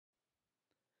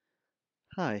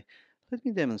Hi, let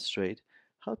me demonstrate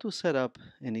how to set up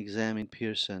an exam in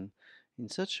Pearson in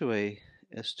such a way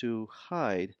as to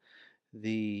hide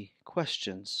the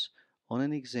questions on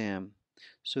an exam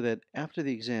so that after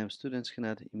the exam students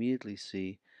cannot immediately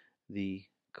see the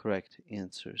correct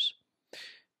answers.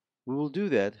 We will do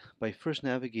that by first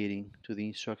navigating to the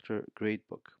Instructor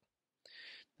Gradebook.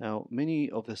 Now, many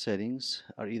of the settings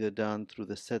are either done through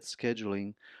the set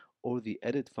scheduling or the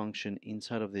edit function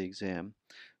inside of the exam.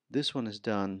 This one is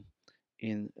done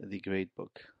in the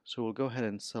gradebook. So we'll go ahead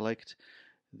and select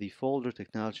the folder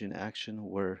Technology in Action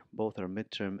where both our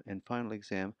midterm and final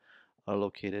exam are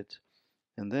located.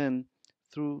 And then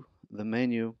through the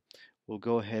menu, we'll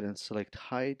go ahead and select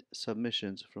Hide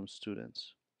Submissions from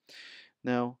Students.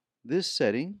 Now, this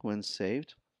setting, when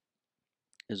saved,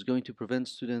 is going to prevent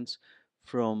students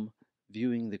from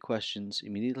viewing the questions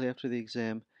immediately after the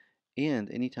exam and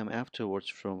anytime afterwards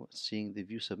from seeing the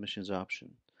View Submissions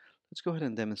option. Let's go ahead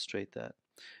and demonstrate that.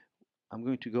 I'm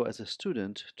going to go as a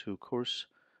student to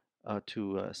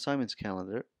Simon's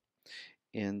calendar,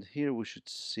 and here we should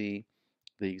see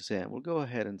the exam. We'll go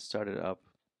ahead and start it up.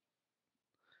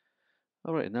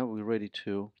 All right, now we're ready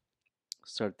to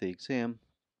start the exam.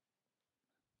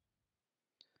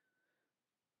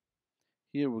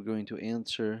 Here we're going to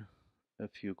answer a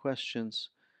few questions,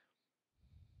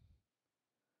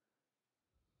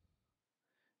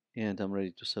 and I'm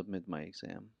ready to submit my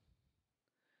exam.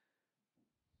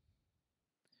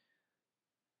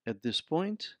 At this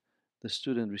point, the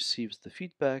student receives the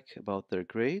feedback about their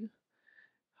grade.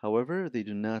 However, they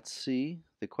do not see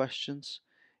the questions,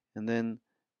 and then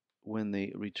when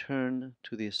they return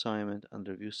to the assignment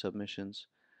under View Submissions,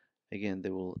 again, they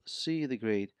will see the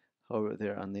grade, however,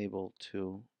 they're unable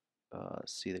to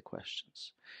see the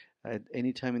questions. At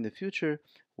any time in the future,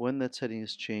 when that setting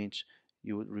is changed,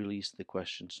 you would release the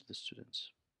questions to the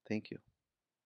students. Thank you.